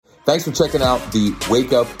Thanks for checking out the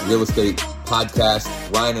Wake Up Real Estate podcast.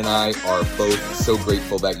 Ryan and I are both so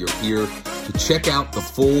grateful that you're here. To check out the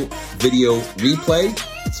full video replay,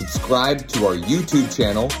 subscribe to our YouTube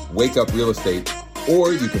channel, Wake Up Real Estate,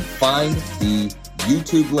 or you can find the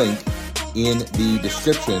YouTube link in the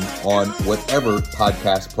description on whatever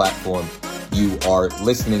podcast platform you are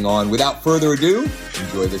listening on. Without further ado,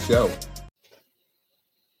 enjoy the show.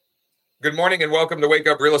 Good morning and welcome to Wake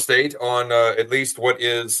Up Real Estate on at least what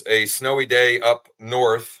is a snowy day up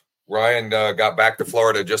north. Ryan got back to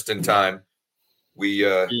Florida just in time.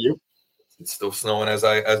 It's still snowing as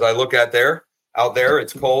I look out there.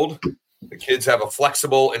 It's cold. The kids have a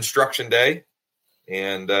flexible instruction day,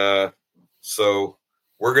 and so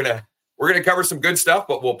we're gonna cover some good stuff,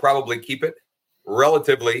 but we'll probably keep it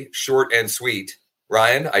relatively short and sweet.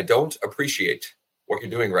 Ryan, I don't appreciate what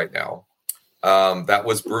you're doing right now. That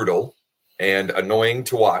was brutal and annoying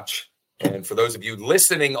to watch. And for those of you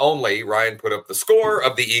listening only, Ryan put up the score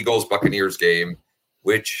of the Eagles-Buccaneers game,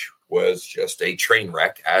 which was just a train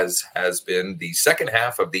wreck, as has been the second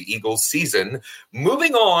half of the Eagles season.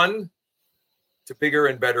 Moving on to bigger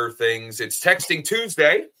and better things. It's Texting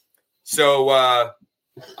Tuesday. So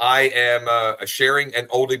I am sharing an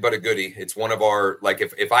oldie but a goodie. It's one of our,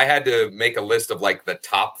 if I had to make a list of the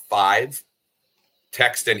top 5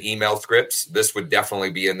 text and email scripts, this would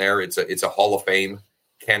definitely be in there. It's a Hall of Fame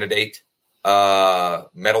candidate,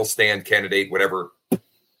 medal stand candidate, whatever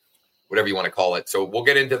you want to call it. So we'll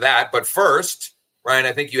get into that. But first, Ryan,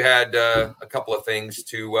 I think you had a couple of things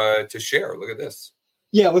to share. Look at this.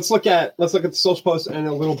 Yeah, let's look at the social post and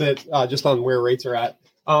a little bit just on where rates are at.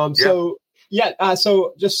 So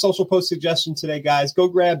just social post suggestion today, guys. Go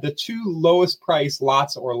grab the 2 lowest price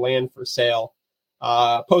lots or land for sale.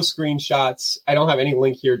 Post screenshots. I don't have any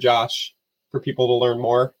link here, Josh, for people to learn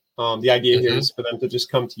more. The idea here is for them to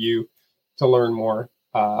just come to you to learn more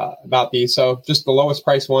about these. So just the lowest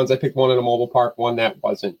price ones. I picked one in a mobile park, one that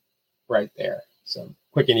wasn't right there. So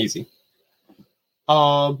quick and easy.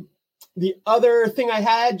 The other thing I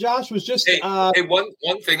had, Josh, was just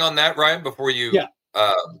one thing on that, Ryan, before you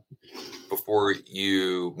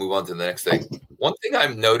move on to the next thing. One thing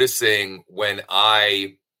I'm noticing when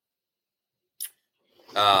I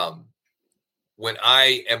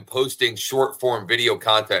am posting short form video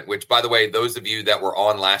content, which, by the way, those of you that were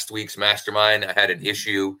on last week's mastermind, I had an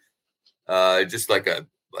issue, just like a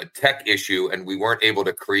tech issue, and we weren't able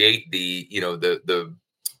to create the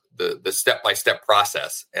step-by-step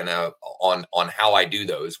process and on how I do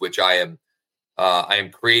those, which I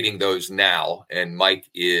am creating those now, and Mike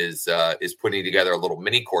is putting together a little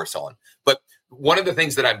mini course on. But one of the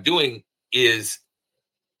things that I'm doing is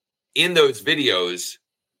in those videos,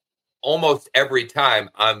 almost every time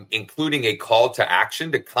I'm including a call to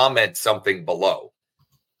action to comment something below.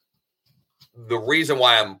 The reason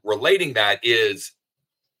why I'm relating that is,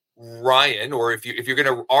 Ryan, or if you're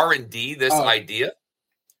going to R&D this idea,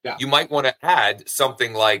 you might want to add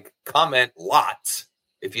something like comment lots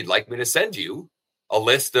if you'd like me to send you a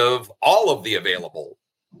list of all of the available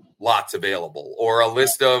lots available, or a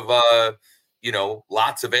list of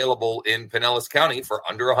lots available in Pinellas County for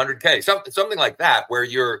under 100K, something like that, where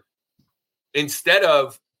you're, instead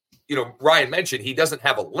of, Ryan mentioned he doesn't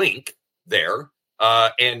have a link there.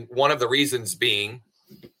 And one of the reasons being,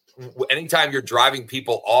 anytime you're driving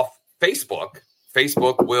people off Facebook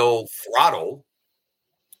will throttle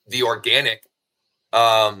the organic,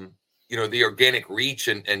 the organic reach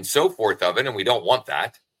and so forth of it. And we don't want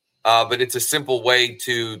that. But it's a simple way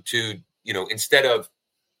to instead of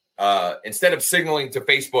signaling to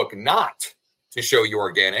Facebook not to show you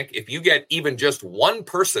organic, if you get even just one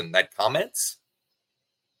person that comments,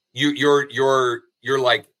 you're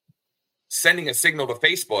like sending a signal to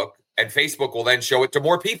Facebook, and Facebook will then show it to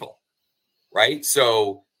more people, right?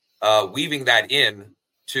 So weaving that in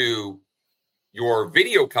to your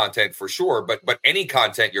video content for sure, but any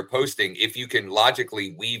content you're posting, if you can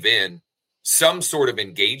logically weave in some sort of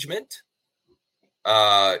engagement,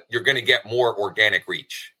 you're going to get more organic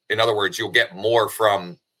reach. In other words, you'll get more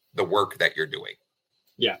from the work that you're doing.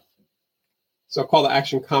 Yeah. So call to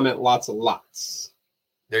action, comment lots of lots.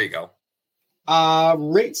 There you go.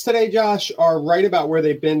 Rates today, Josh, are right about where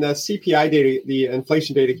they've been. The CPI data, the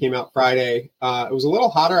inflation data, came out Friday. It was a little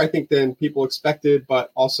hotter, I think, than people expected,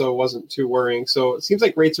 but also wasn't too worrying. So it seems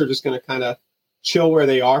like rates are just going to kind of chill where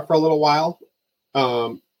they are for a little while.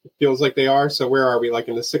 It feels like they are. So where are we? Like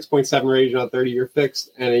in the 6.7 range on 30-year fixed,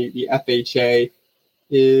 and the FHA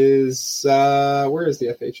is where is the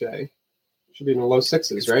FHA? Should be in the low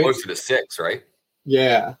sixes, it's right? Closer to 6, right?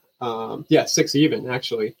 Yeah. 6 even,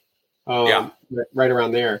 actually. Right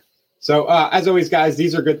around there. So as always, guys,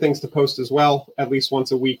 these are good things to post as well, at least once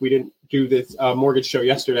a week. We didn't do this mortgage show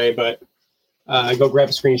yesterday, but go grab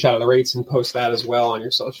a screenshot of the rates and post that as well on your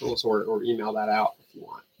socials or email that out if you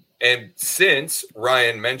want. And since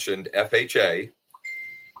Ryan mentioned FHA,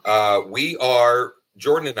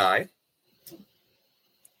 Jordan and I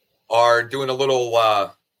are doing a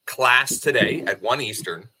little class today at 1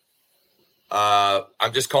 Eastern.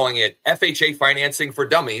 I'm just calling it FHA financing for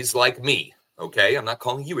dummies like me. Okay, I'm not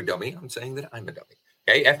calling you a dummy. I'm saying that I'm a dummy.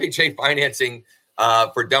 Okay, FHA financing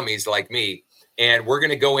for dummies like me. And we're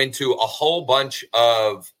going to go into a whole bunch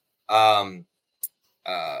of, I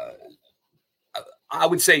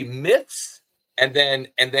would say, myths, and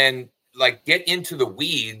then like get into the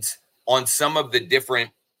weeds on some of the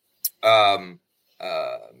different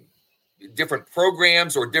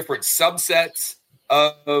programs or different subsets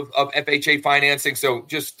of FHA financing. So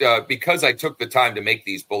just because I took the time to make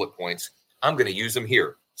these bullet points, I'm going to use them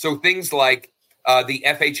here. So things like the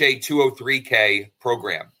FHA 203K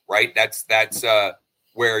program, right? That's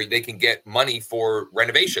where they can get money for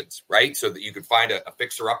renovations, right? So that you could find a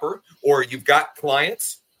fixer-upper, or you've got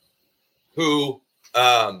clients who,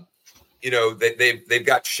 they've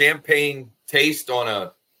got champagne taste on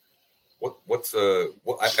a I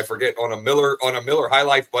forget, on a Miller High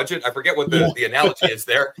Life budget. I forget what the analogy is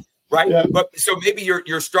there. Right. Yeah. But so maybe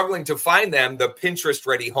you're struggling to find them the Pinterest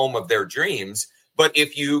ready home of their dreams. But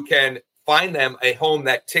if you can find them a home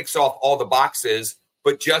that ticks off all the boxes,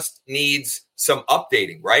 but just needs some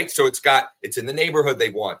updating, right? So it's in the neighborhood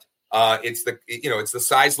they want. It's the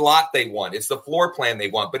size lot they want. It's the floor plan they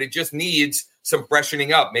want, but it just needs some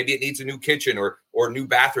freshening up. Maybe it needs a new kitchen or new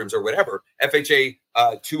bathrooms or whatever. FHA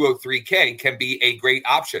 203K can be a great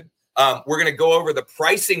option. We're going to go over the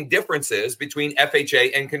pricing differences between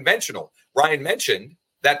FHA and conventional. Ryan mentioned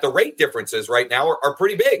that the rate differences right now are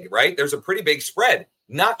pretty big, right? There's a pretty big spread.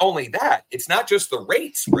 Not only that, it's not just the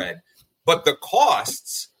rate spread, but the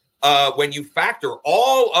costs. When you factor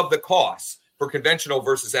all of the costs for conventional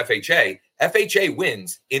versus FHA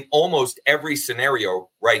wins in almost every scenario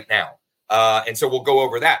right now. And so we'll go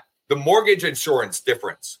over that. The mortgage insurance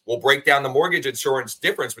difference. We'll break down the mortgage insurance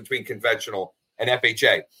difference between conventional and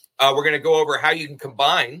FHA. We're going to go over how you can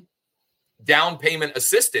combine down payment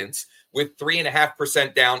assistance with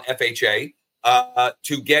 3.5% down FHA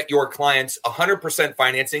to get your clients 100%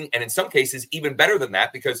 financing. And in some cases, even better than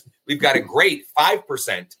that, because we've got a great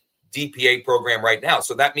 5% DPA program right now.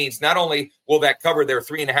 So that means not only will that cover their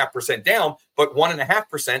 3.5% down, but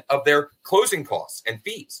 1.5% of their closing costs and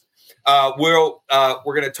fees. We're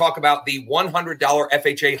going to talk about the $100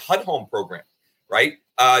 FHA HUD home program, right?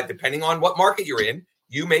 Depending on what market you're in,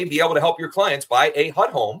 you may be able to help your clients buy a HUD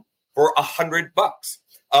home for $100.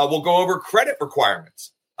 We'll go over credit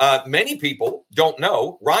requirements. Many people don't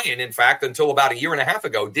know. Ryan, in fact, until about a year and a half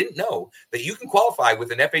ago, didn't know that you can qualify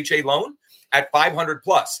with an FHA loan at 500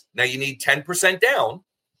 plus. Now you need 10% down.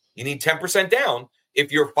 You need 10% down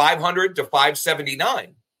if you're 500 to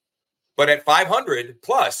 579. But at 500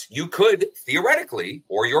 plus, you could theoretically,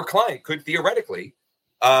 or your client could theoretically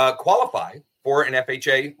qualify for an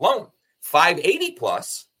FHA loan. 580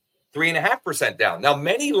 plus, 3.5% down. Now,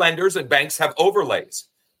 many lenders and banks have overlays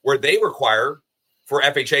where they require for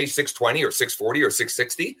FHA 620 or 640 or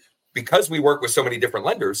 660. Because we work with so many different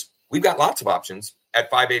lenders, we've got lots of options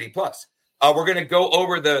at 580 plus. We're going to go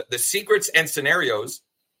over the secrets and scenarios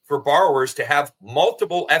for borrowers to have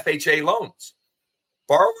multiple FHA loans.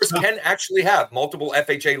 Borrowers can actually have multiple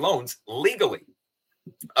FHA loans legally.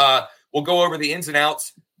 We'll go over the ins and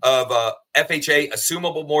outs of FHA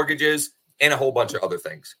assumable mortgages and a whole bunch of other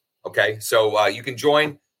things. Okay, so you can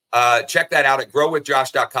join. Check that out at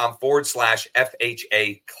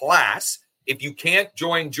growwithjosh.com/FHA class. If you can't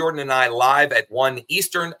join Jordan and I live at 1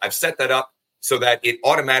 Eastern, I've set that up so that it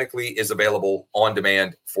automatically is available on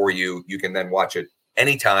demand for you. You can then watch it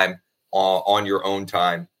anytime on your own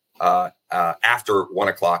time after 1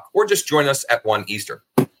 o'clock, or just join us at 1 Eastern.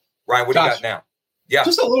 Ryan, what do you got now? Yeah.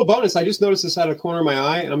 Just a little bonus. I just noticed this out of the corner of my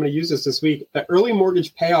eye, and I'm going to use this week. The early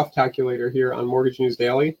mortgage payoff calculator here on Mortgage News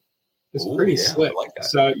Daily is pretty slick. I like that.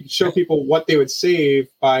 So you show people what they would save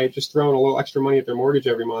by just throwing a little extra money at their mortgage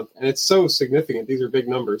every month, and it's so significant. These are big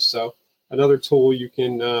numbers. So another tool you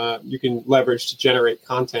can leverage to generate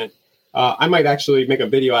content. I might actually make a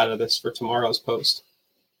video out of this for tomorrow's post.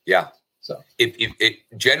 Yeah. So if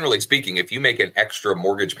generally speaking, if you make an extra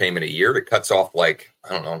mortgage payment a year, it cuts off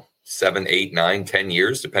 7, 8, 9, 10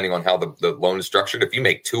 years, depending on how the loan is structured. If you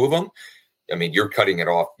make 2 of them, I mean, you're cutting it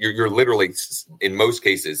off. You're literally, in most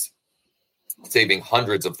cases, saving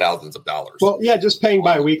hundreds of thousands of dollars. Well, yeah, just paying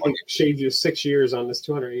bi-weekly shaves you 6 years on this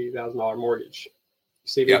 $280,000 mortgage.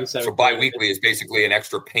 Save Yeah. 87. So biweekly is basically an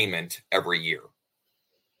extra payment every year.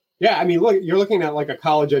 Yeah, I mean, look, you're looking at like a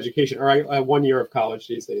college education or 1 year of college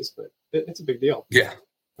these days, but it's a big deal. Yeah.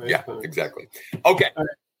 Right? Yeah, exactly. Okay. All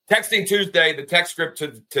right. Texting Tuesday, the text script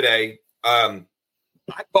today. I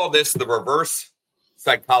call this the reverse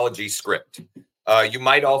psychology script. You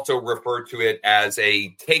might also refer to it as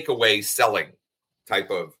a takeaway selling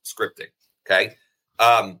type of scripting. Okay.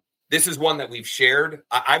 This is one that we've shared.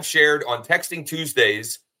 I've shared on Texting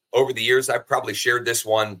Tuesdays over the years. I've probably shared this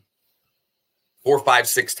one 4, 5,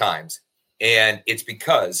 6 times. And it's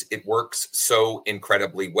because it works so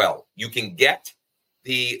incredibly well. You can get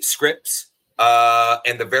the scripts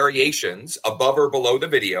and the variations above or below the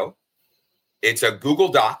video. It's a Google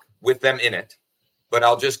Doc with them in it, but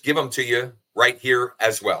I'll just give them to you right here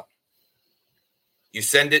as well. You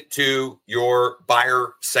send it to your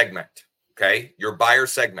buyer segment, okay? Your buyer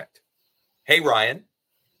segment. Hey, Ryan,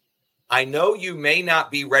 I know you may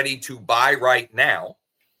not be ready to buy right now,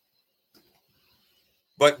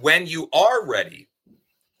 but when you are ready,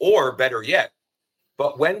 or better yet,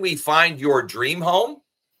 but when we find your dream home,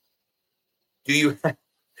 do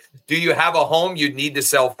you have a home you'd need to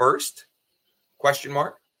sell first? Question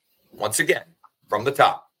mark. Once again, from the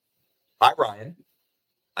top. Hi, Ryan.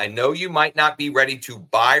 I know you might not be ready to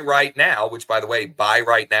buy right now, which, by the way, buy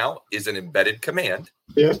right now is an embedded command.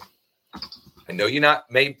 Yeah. I know you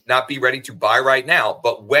may not be ready to buy right now,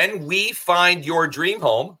 but when we find your dream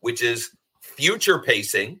home, which is future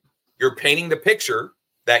pacing, you're painting the picture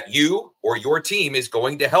that you or your team is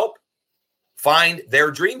going to help find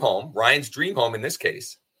their dream home, Ryan's dream home in this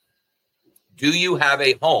case. Do you have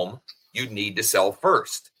a home you need to sell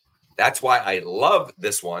first? That's why I love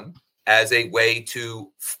this one as a way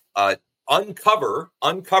to uncover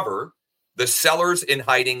the sellers in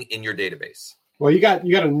hiding in your database. Well, you got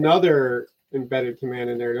another embedded command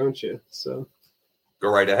in there, don't you? So go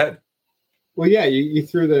right ahead. Well, yeah, you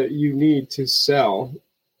threw the you need to sell.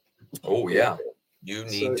 Oh, yeah. You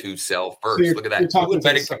need to sell first. Look at that. 2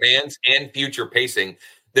 embedded commands and future pacing.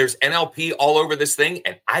 There's NLP all over this thing,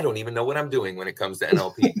 and I don't even know what I'm doing when it comes to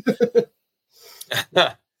NLP.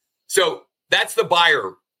 So that's the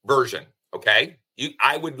buyer version, okay?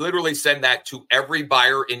 I would literally send that to every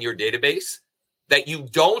buyer in your database that you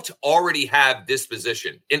don't already have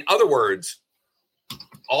disposition. In other words,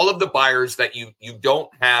 all of the buyers that you don't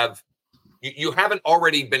have, you haven't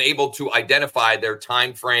already been able to identify their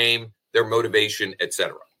time frame, their motivation,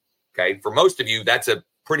 etc. Okay, for most of you, that's a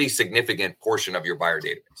pretty significant portion of your buyer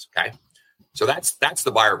database. Okay, so that's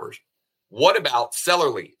the buyer version. What about seller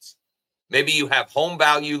leads? Maybe you have home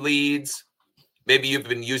value leads. Maybe you've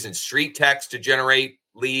been using street text to generate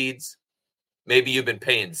leads. Maybe you've been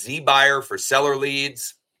paying ZBuyer for seller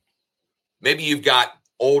leads. Maybe you've got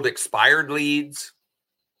old expired leads.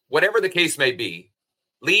 Whatever the case may be,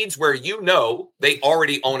 leads where you know they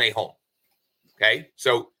already own a home. Okay,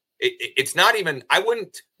 so it's not even, I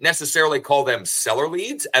wouldn't necessarily call them seller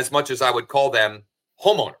leads as much as I would call them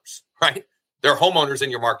homeowners, right? They're homeowners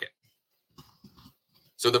in your market.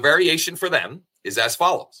 So the variation for them is as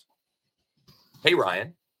follows. Hey,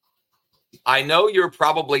 Ryan, I know you're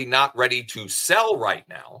probably not ready to sell right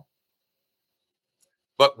now,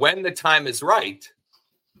 but when the time is right,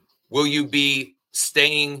 will you be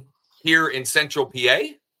staying here in Central PA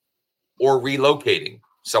or relocating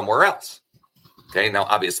somewhere else? Okay, now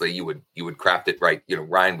obviously you would craft it right.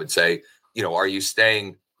 Ryan would say,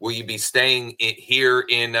 will you be staying here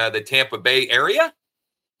in the Tampa Bay area,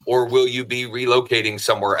 or will you be relocating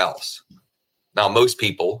somewhere else? Now, most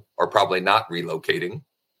people are probably not relocating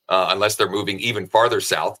unless they're moving even farther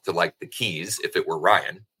south to like the Keys, if it were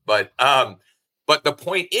Ryan. But the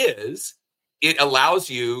point is, it allows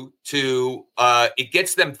you to, it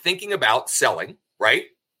gets them thinking about selling, right?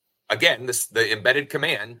 Again, the embedded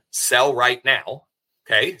command, sell right now.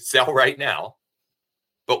 Okay, sell right now.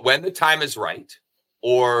 But when the time is right,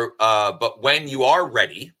 but when you are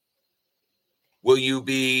ready, will you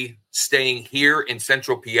be staying here in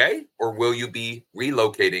Central PA or will you be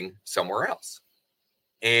relocating somewhere else?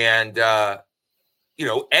 And, that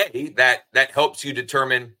helps you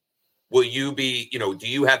determine, will you be, do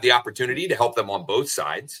you have the opportunity to help them on both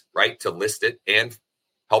sides, right? To list it and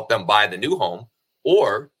help them buy the new home,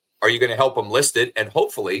 or are you going to help them list it and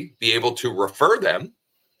hopefully be able to refer them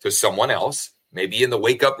to someone else, maybe in the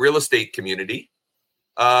Wake Up Real Estate community,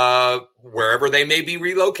 wherever they may be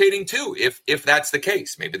relocating to, if that's the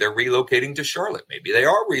case. Maybe they're relocating to Charlotte. Maybe they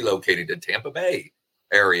are relocating to Tampa Bay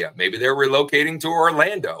area. Maybe they're relocating to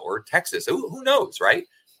Orlando or Texas. Who knows, right?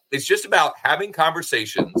 It's just about having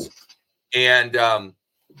conversations. And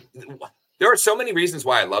there are so many reasons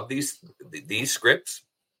why I love these scripts.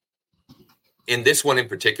 in this one in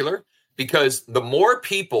particular, because the more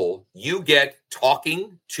people you get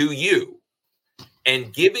talking to you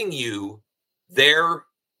and giving you their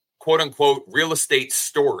quote unquote real estate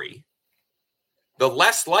story, the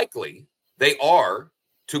less likely they are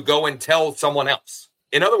to go and tell someone else.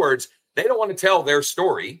 In other words, they don't want to tell their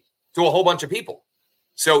story to a whole bunch of people.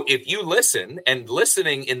 So if you listen, and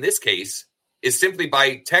listening in this case is simply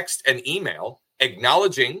by text and email,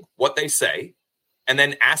 acknowledging what they say, and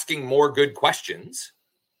then asking more good questions.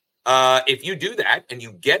 If you do that and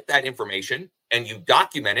you get that information and you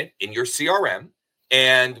document it in your CRM,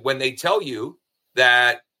 and when they tell you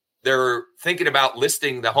that they're thinking about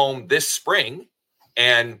listing the home this spring,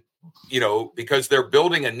 and because they're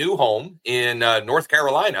building a new home in North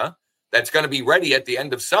Carolina that's going to be ready at the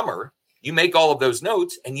end of summer, you make all of those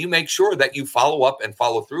notes and you make sure that you follow up and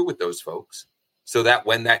follow through with those folks, so that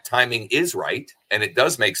when that timing is right and it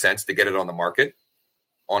does make sense to get it on the market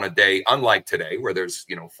on a day unlike today where there's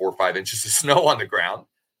 4 or 5 inches of snow on the ground,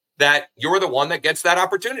 that you're the one that gets that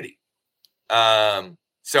opportunity.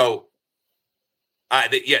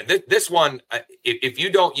 This one, if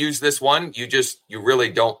you don't use this one, you really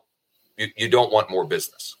don't, you don't want more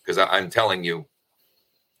business, because I'm telling you,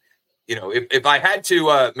 if I had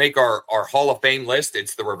to make our Hall of Fame list,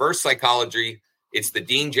 it's the reverse psychology. It's the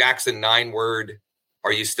Dean Jackson 9-word.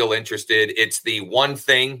 Are you still interested? It's the one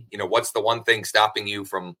thing, what's the one thing stopping you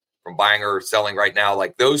from buying or selling right now?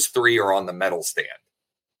 Like, those 3 are on the medal stand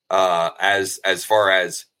as far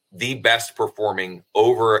as the best performing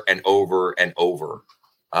over and over and over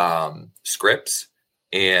scripts.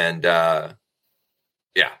 And Ryan,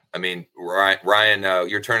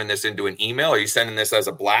 you're turning this into an email. Are you sending this as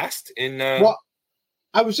a blast? Well,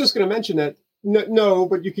 I was just going to mention that. No,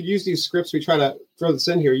 but you could use these scripts. We try to throw this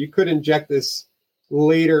in here. You could inject this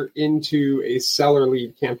later into a seller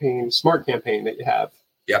lead campaign, smart campaign that you have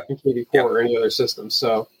in KV Core or any other system.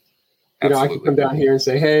 So, I can come down here and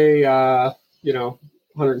say, hey,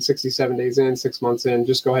 167 days in, 6 months in,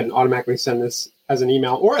 just go ahead and automatically send this as an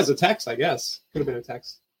email or as a text, I guess. Could have been a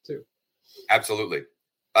text too. Absolutely.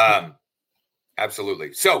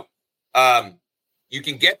 Absolutely. So, you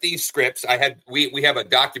can get these scripts. We have a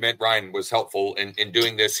document. Ryan was helpful in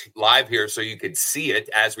doing this live here so you could see it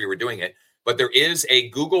as we were doing it. But there is a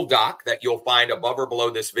Google Doc that you'll find above or below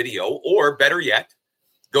this video, or better yet,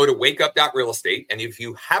 go to wakeup.realestate. And if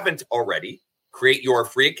you haven't already, create your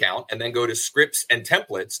free account and then go to scripts and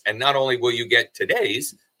templates. And not only will you get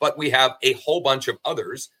today's, but we have a whole bunch of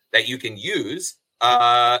others that you can use.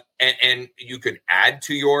 And you could add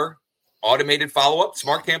to your automated follow-up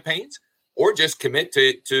smart campaigns, or just commit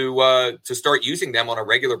to start using them on a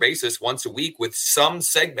regular basis once a week with some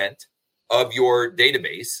segment of your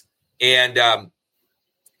database. And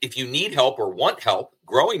if you need help or want help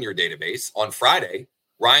growing your database, on Friday,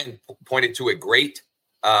 Ryan pointed to a great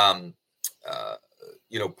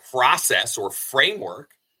process or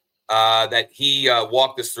framework that he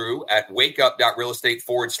walked us through at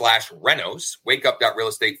wakeup.realestate/Renos,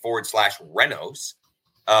 wakeup.realestate/Renos,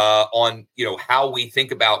 on how we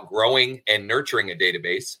think about growing and nurturing a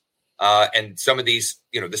database. And some of these,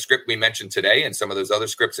 the script we mentioned today and some of those other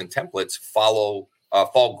scripts and templates fall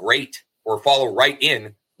great or follow right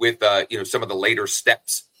in with some of the later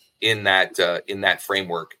steps in that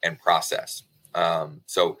framework and process.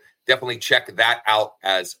 So definitely check that out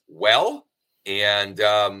as well. And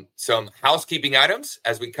some housekeeping items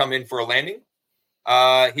as we come in for a landing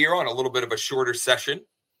here on a little bit of a shorter session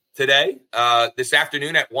today. This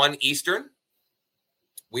afternoon at 1 Eastern,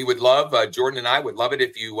 we would love, Jordan and I would love it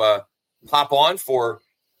if you pop on for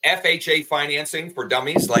FHA financing for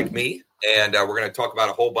dummies like me. And we're going to talk about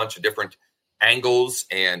a whole bunch of different angles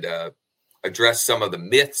and address some of the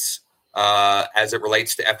myths as it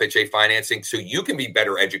relates to FHA financing, so you can be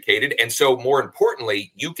better educated. And so more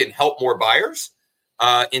importantly, you can help more buyers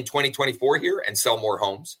in 2024 here and sell more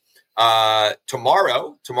homes.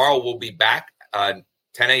 Tomorrow we'll be back 10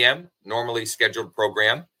 a.m., normally scheduled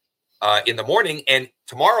program in the morning. And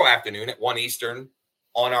tomorrow afternoon at 1 Eastern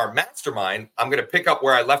on our mastermind, I'm going to pick up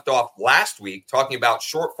where I left off last week, talking about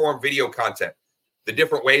short form video content, the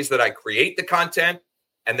different ways that I create the content,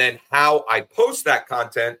 and then how I post that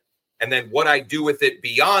content, and then what I do with it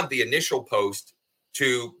beyond the initial post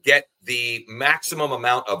to get the maximum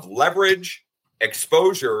amount of leverage,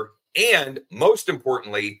 exposure, and most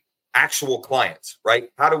importantly, actual clients,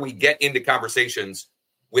 right? How do we get into conversations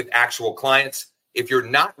with actual clients? If you're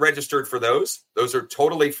not registered for those are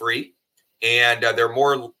totally free, and they're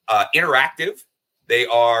more interactive. They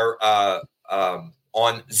are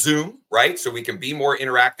on Zoom, right? So we can be more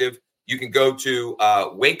interactive. You can go to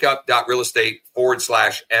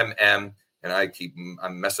wakeup.realestate/MM and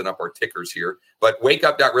I'm messing up our tickers here, but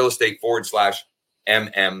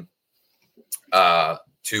wakeup.realestate/MM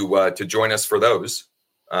to join us for those.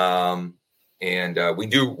 And we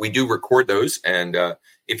do record those. And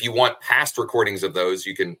if you want past recordings of those,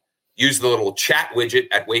 you can use the little chat widget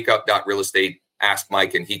at wakeup.realestate, ask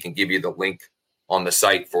Mike, and he can give you the link on the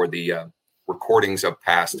site for the recordings of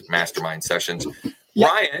past mastermind sessions. Yep.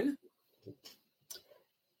 Ryan,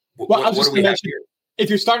 what do we have here? If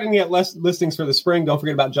you're starting to get listings for the spring, don't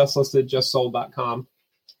forget about JustListedJustSold.com.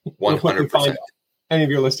 100%. Any of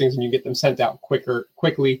your listings, and you get them sent out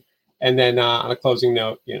quickly. And then on a closing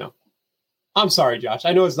note, I'm sorry, Josh.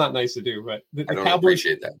 I know it's not nice to do, but the Cowboys,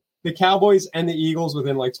 appreciate that. The Cowboys and the Eagles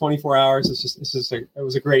within like 24 hours. It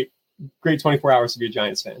was a great 24 hours to be a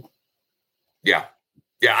Giants fan. Yeah.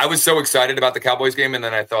 I was so excited about the Cowboys game, and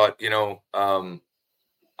then I thought, I'm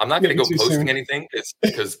not going to go posting anything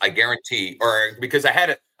because I guarantee, or because I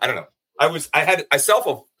had I don't know. I had a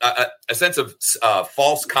sense of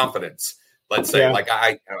false confidence. Let's say, like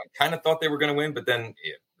I kind of thought they were going to win, but then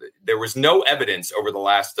there was no evidence over the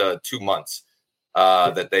last 2 months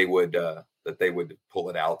that they would pull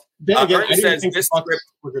it out. Ernest says this script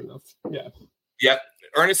were good enough. Yeah.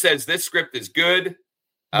 Ernest says this script is good.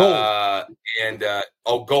 Gold.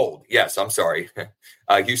 Gold. Yes, I'm sorry.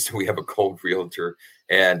 Houston, we have a gold realtor.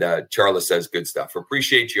 And Charla says good stuff.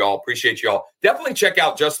 Appreciate you all. Definitely check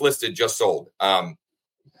out JustListedJustSold.com.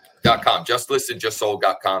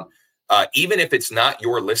 JustListedJustSold.com. Even if it's not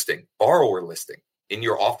your listing, borrower listing in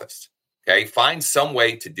your office. Okay, find some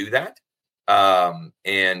way to do that, you're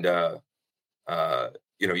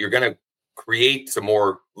going to create some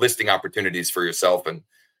more listing opportunities for yourself. And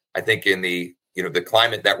I think in the the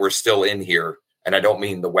climate that we're still in here, and I don't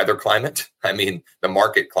mean the weather climate, I mean the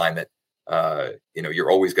market climate. You're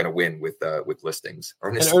always going to win with listings.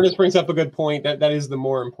 Ernest brings up a good point. That is the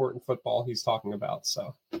more important football he's talking about.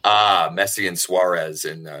 So Messi and Suarez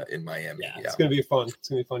in Miami. Yeah, it's going to be fun. It's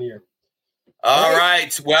going to be a fun year. All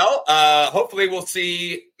right. Well, hopefully we'll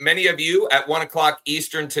see many of you at 1:00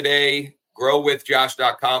 Eastern today.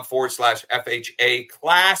 growwithjosh.com/FHA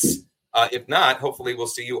class. If not, hopefully we'll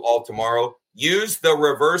see you all tomorrow. Use the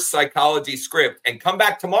reverse psychology script and come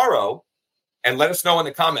back tomorrow and let us know in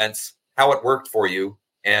the comments how it worked for you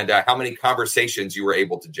and how many conversations you were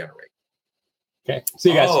able to generate. Okay. See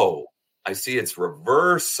you guys. Oh, I see it's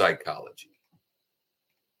reverse psychology.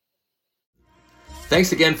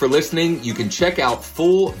 Thanks again for listening. You can check out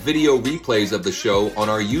full video replays of the show on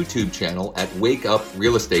our YouTube channel at Wake Up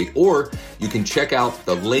Real Estate, or you can check out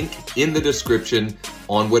the link in the description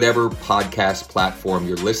on whatever podcast platform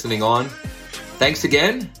you're listening on. Thanks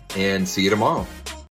again, and see you tomorrow.